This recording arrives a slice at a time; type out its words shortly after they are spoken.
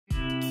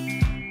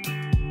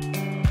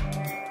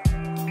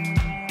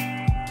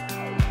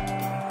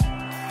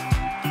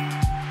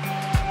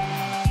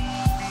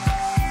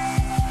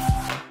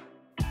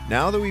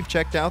Now that we've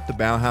checked out the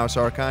Bauhaus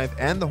archive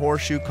and the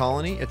Horseshoe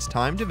Colony, it's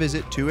time to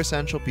visit two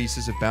essential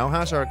pieces of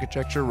Bauhaus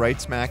architecture right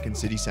smack in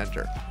city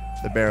center,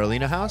 the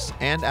Berolinahaus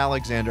and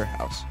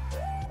Alexanderhaus.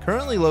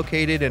 Currently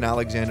located in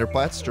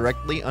Alexanderplatz,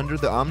 directly under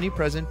the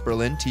omnipresent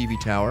Berlin TV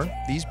tower,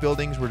 these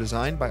buildings were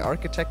designed by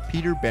architect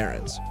Peter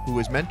Behrens, who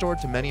was mentor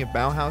to many of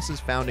Bauhaus's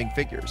founding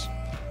figures.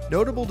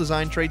 Notable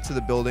design traits of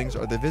the buildings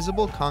are the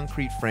visible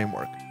concrete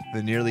framework,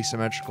 the nearly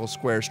symmetrical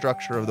square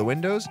structure of the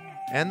windows,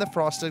 and the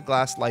frosted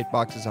glass light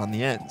boxes on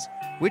the ends,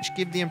 which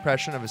give the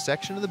impression of a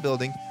section of the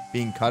building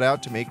being cut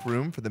out to make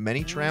room for the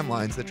many tram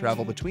lines that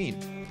travel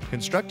between.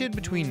 Constructed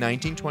between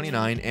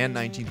 1929 and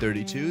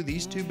 1932,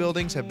 these two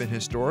buildings have been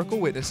historical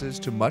witnesses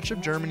to much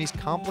of Germany's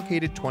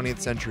complicated 20th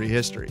century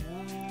history.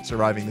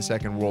 Surviving the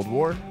Second World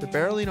War, the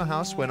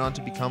Berolinahaus went on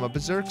to become a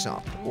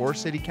Bezirksamt, or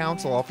city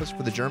council office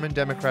for the German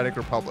Democratic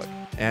Republic,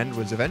 and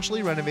was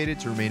eventually renovated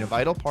to remain a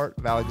vital part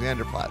of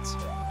Alexanderplatz.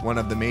 One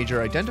of the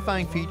major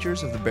identifying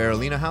features of the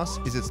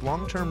Berolinahaus is its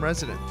long-term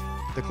resident,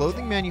 the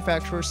clothing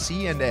manufacturer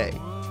C&A,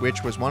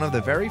 which was one of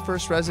the very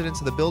first residents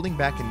of the building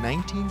back in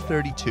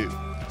 1932.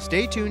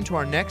 Stay tuned to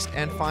our next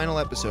and final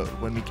episode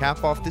when we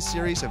cap off this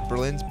series of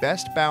Berlin's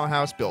best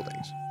Bauhaus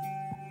buildings.